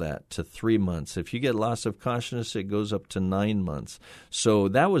triple that to 3 months. If you get loss of consciousness, it goes up to 9 months. So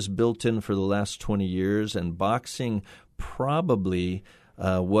that was built in for the last 20 years, and boxing probably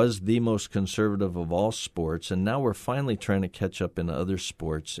was the most conservative of all sports, and now we're finally trying to catch up in other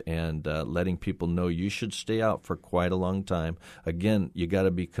sports and letting people know you should stay out for quite a long time. Again, you got to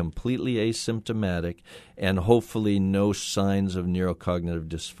be completely asymptomatic and hopefully no signs of neurocognitive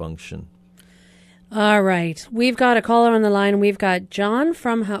dysfunction. All right. We've got a caller on the line. We've got John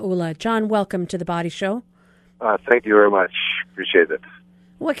from Hauula. John, welcome to The Body Show. Thank you very much. Appreciate it.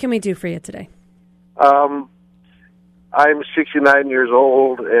 What can we do for you today? I'm 69 years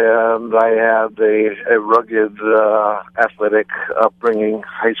old, and I had a rugged athletic upbringing,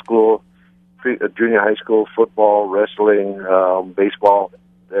 junior high school, football, wrestling, baseball,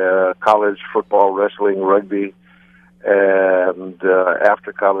 college football, wrestling, rugby, and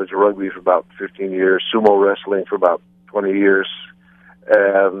after college rugby for about 15 years, sumo wrestling for about 20 years,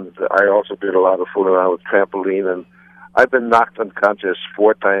 and I also did a lot of fooling around with trampoline, and I've been knocked unconscious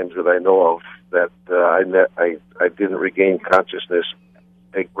 4 times that I know of that I didn't regain consciousness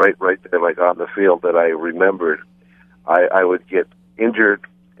right there, like on the field that I remembered. I would get injured,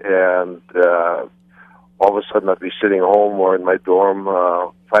 and all of a sudden I'd be sitting home or in my dorm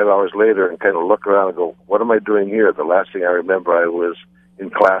 5 hours later and kind of look around and go, what am I doing here? The last thing I remember, I was in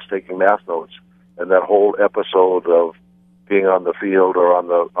class taking math notes, and that whole episode of being on the field or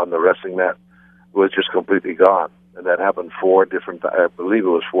on the wrestling mat was just completely gone. And that happened 4 different times. I believe it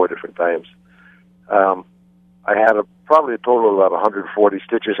was 4 different times. I had probably a total of about 140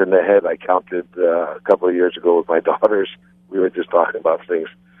 stitches in the head. I counted a couple of years ago with my daughters. We were just talking about things.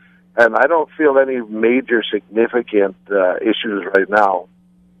 And I don't feel any major significant issues right now.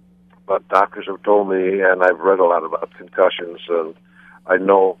 But doctors have told me, and I've read a lot about concussions, and I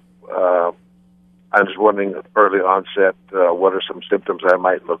know I'm just wondering, early onset, what are some symptoms I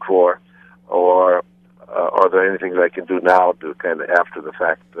might look for, or are there anything I can do now to kind of after the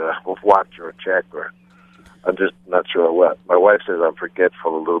fact watch or check, or I'm just not sure what. My wife says I'm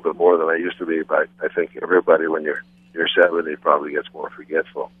forgetful a little bit more than I used to be, but I think everybody when you're 70 probably gets more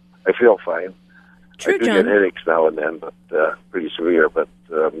forgetful. I feel fine. True, I do John. get headaches now and then, but pretty severe, but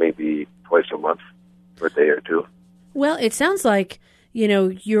maybe twice a month for a day or 2. Well, it sounds like,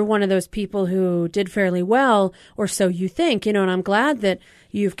 you're one of those people who did fairly well, or so you think, and I'm glad that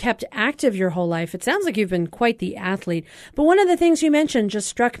you've kept active your whole life. It sounds like you've been quite the athlete. But one of the things you mentioned just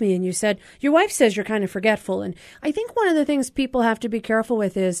struck me, and you said, your wife says you're kind of forgetful. And I think one of the things people have to be careful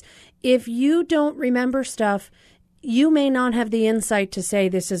with is if you don't remember stuff, you may not have the insight to say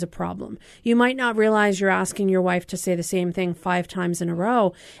this is a problem. You might not realize you're asking your wife to say the same thing 5 times in a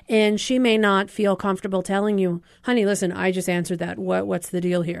row, and she may not feel comfortable telling you, honey, listen, I just answered that. What's the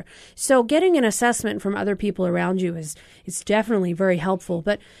deal here? So getting an assessment from other people around you is definitely very helpful.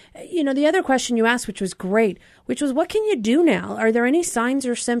 But, the other question you asked, which was great, which was, what can you do now? Are there any signs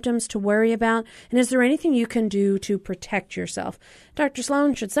or symptoms to worry about? And is there anything you can do to protect yourself? Dr.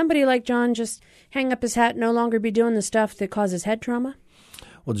 Sloan, should somebody like John just hang up his hat and no longer be doing the stuff that causes head trauma?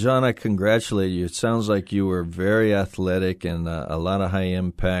 Well, John, I congratulate you. It sounds like you were very athletic and a lot of high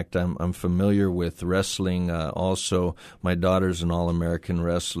impact. I'm familiar with wrestling. Also, my daughter's an All-American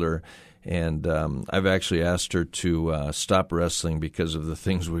wrestler. And I've actually asked her to stop wrestling because of the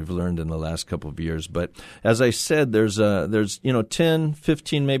things we've learned in the last couple of years. But as I said, there's 10,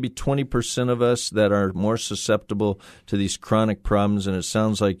 15, maybe 20% of us that are more susceptible to these chronic problems, and it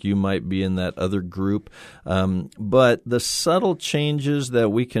sounds like you might be in that other group. But the subtle changes that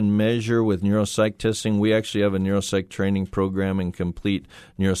we can measure with neuropsych testing, we actually have a neuropsych training program and complete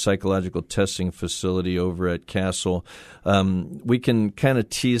neuropsychological testing facility over at Castle. We can kind of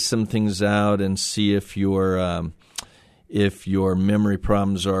tease some things out and see if your memory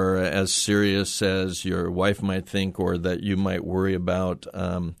problems are as serious as your wife might think or that you might worry about.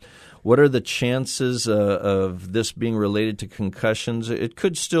 What are the chances of this being related to concussions? It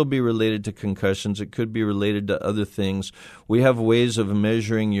could still be related to concussions. It could be related to other things. We have ways of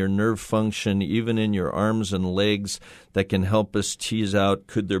measuring your nerve function, even in your arms and legs, that can help us tease out,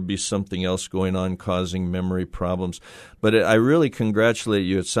 could there be something else going on causing memory problems? But I really congratulate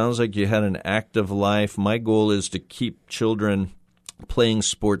you. It sounds like you had an active life. My goal is to keep children playing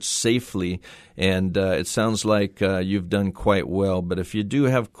sports safely, and it sounds like you've done quite well. But if you do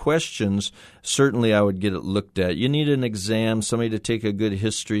have questions, certainly I would get it looked at. You need an exam, somebody to take a good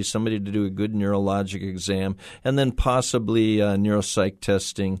history, somebody to do a good neurologic exam, and then possibly neuropsych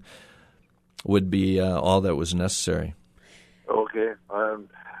testing would be all that was necessary. Okay.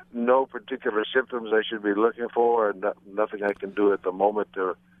 No particular symptoms I should be looking for, and nothing I can do at the moment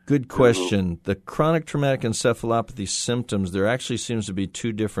to... Good question. The chronic traumatic encephalopathy symptoms, there actually seems to be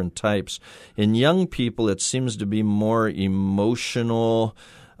 2 different types. In young people, it seems to be more emotional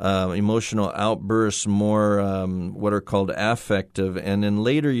outbursts, more what are called affective, and in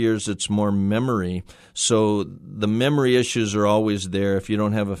later years, it's more memory. So the memory issues are always there. If you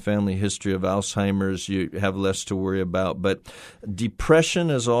don't have a family history of Alzheimer's, you have less to worry about. But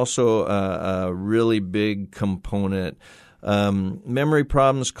depression is also a really big component. Memory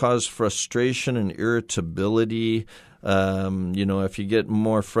problems cause frustration and irritability. If you get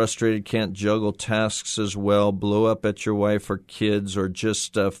more frustrated, can't juggle tasks as well, blow up at your wife or kids, or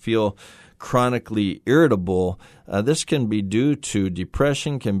just feel chronically irritable, this can be due to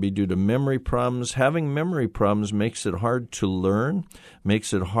depression, can be due to memory problems. Having memory problems makes it hard to learn,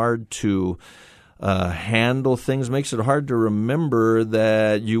 makes it hard to handle things, makes it hard to remember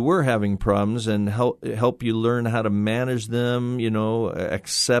that you were having problems and help you learn how to manage them,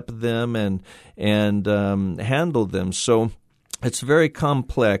 accept them and handle them. So it's very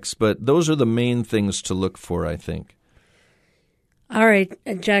complex, but those are the main things to look for, I think. All right,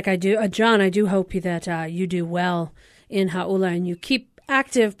 Jack, John, I do hope that you do well in Hau'ula and you keep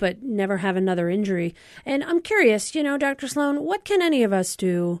active but never have another injury. And I'm curious, Dr. Sloan, what can any of us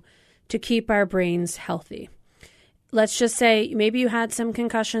do to keep our brains healthy? Let's just say maybe you had some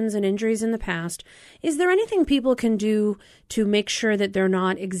concussions and injuries in the past. Is there anything people can do to make sure that they're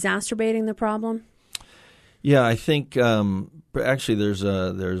not exacerbating the problem? Yeah, I think actually there's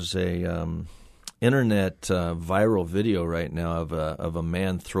a internet viral video right now of a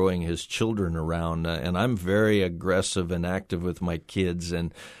man throwing his children around, and I'm very aggressive and active with my kids,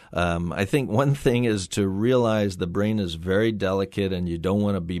 and I think one thing is to realize the brain is very delicate and you don't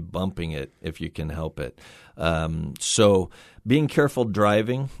want to be bumping it if you can help it. So being careful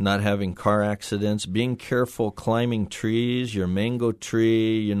driving, not having car accidents, being careful climbing trees, your mango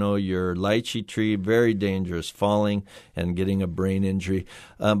tree, your lychee tree, very dangerous, falling and getting a brain injury.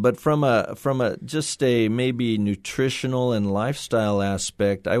 But from a just a maybe nutritional and lifestyle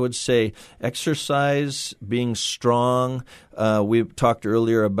aspect, I would say exercise, being strong. We talked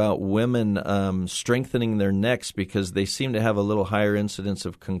earlier about women strengthening their necks because they seem to have a little higher incidence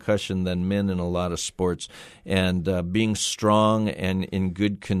of concussion than men in a lot of sports, and being strong and in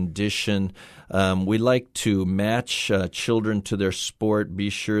good condition. We like to match children to their sport, be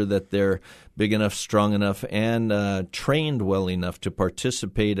sure that they're big enough, strong enough, and trained well enough to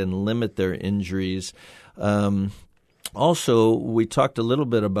participate and limit their injuries. Also, we talked a little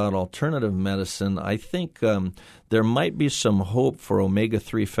bit about alternative medicine. I think there might be some hope for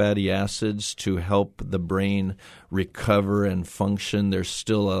omega-3 fatty acids to help the brain recover and function. There's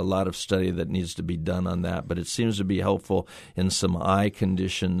still a lot of study that needs to be done on that, but it seems to be helpful in some eye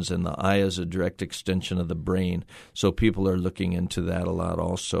conditions, and the eye is a direct extension of the brain. So people are looking into that a lot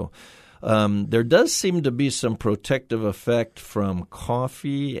also. There does seem to be some protective effect from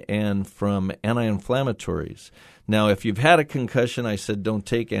coffee and from anti-inflammatories. Now, if you've had a concussion, I said don't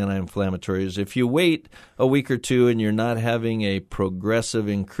take anti-inflammatories. If you wait a week or two and you're not having a progressive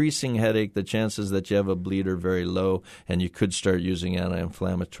increasing headache, the chances that you have a bleed are very low, and you could start using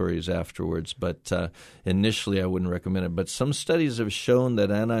anti-inflammatories afterwards. But initially, I wouldn't recommend it. But some studies have shown that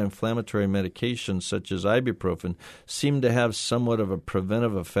anti-inflammatory medications such as ibuprofen seem to have somewhat of a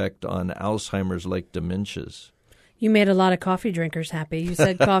preventive effect on Alzheimer's-like dementias. You made a lot of coffee drinkers happy. You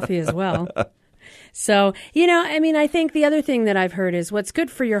said coffee as well. So, I think the other thing that I've heard is what's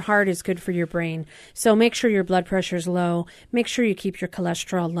good for your heart is good for your brain. So make sure your blood pressure is low. Make sure you keep your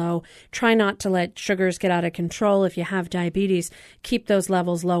cholesterol low. Try not to let sugars get out of control. If you have diabetes, keep those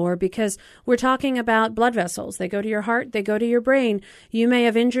levels lower, because we're talking about blood vessels. They go to your heart, they go to your brain. You may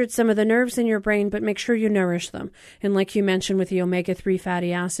have injured some of the nerves in your brain, but make sure you nourish them. And like you mentioned with the omega-3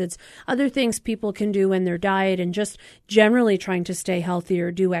 fatty acids, other things people can do in their diet and just generally trying to stay healthy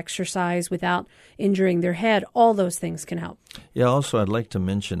or do exercise without injuring their head, all those things can help. Yeah, also I'd like to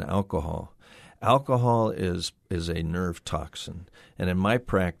mention alcohol. Alcohol is a nerve toxin. And in my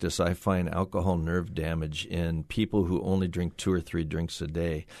practice, I find alcohol nerve damage in people who only drink 2 or 3 drinks a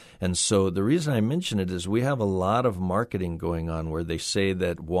day. And so the reason I mention it is we have a lot of marketing going on where they say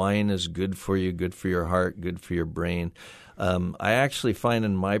that wine is good for you, good for your heart, good for your brain. I actually find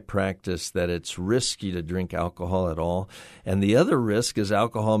in my practice that it's risky to drink alcohol at all. And the other risk is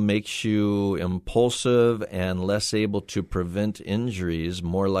alcohol makes you impulsive and less able to prevent injuries,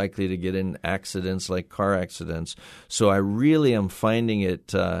 more likely to get in accidents like car accidents. So I really am finding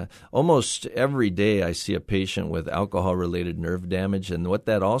it almost every day I see a patient with alcohol-related nerve damage. And what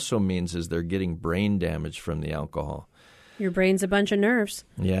that also means is they're getting brain damage from the alcohol. Your brain's a bunch of nerves.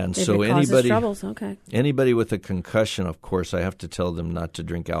 Yeah, and so anybody with a concussion, of course, I have to tell them not to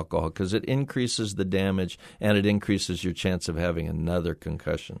drink alcohol because it increases the damage and it increases your chance of having another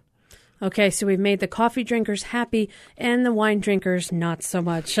concussion. Okay, so we've made the coffee drinkers happy and the wine drinkers not so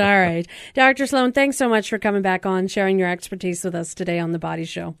much. All right. Dr. Sloan, thanks so much for coming back on, sharing your expertise with us today on The Body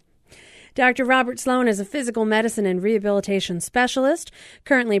Show. Dr. Robert Sloan is a physical medicine and rehabilitation specialist,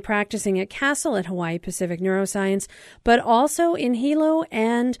 currently practicing at Castle at Hawaii Pacific Neuroscience, but also in Hilo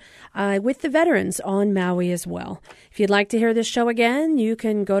and with the veterans on Maui as well. If you'd like to hear this show again, you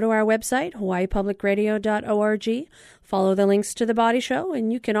can go to our website, hawaiipublicradio.org, Follow the links to The Body Show,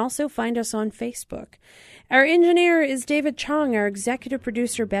 and you can also find us on Facebook. Our engineer is David Chong, our executive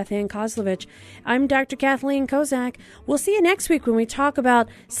producer, Beth Ann Kozlovich. I'm Dr. Kathleen Kozak. We'll see you next week when we talk about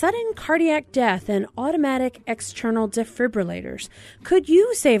sudden cardiac death and automatic external defibrillators. Could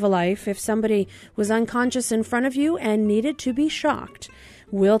you save a life if somebody was unconscious in front of you and needed to be shocked?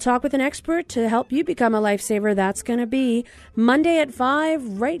 We'll talk with an expert to help you become a lifesaver. That's going to be Monday at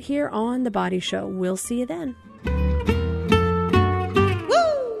 5 right here on The Body Show. We'll see you then.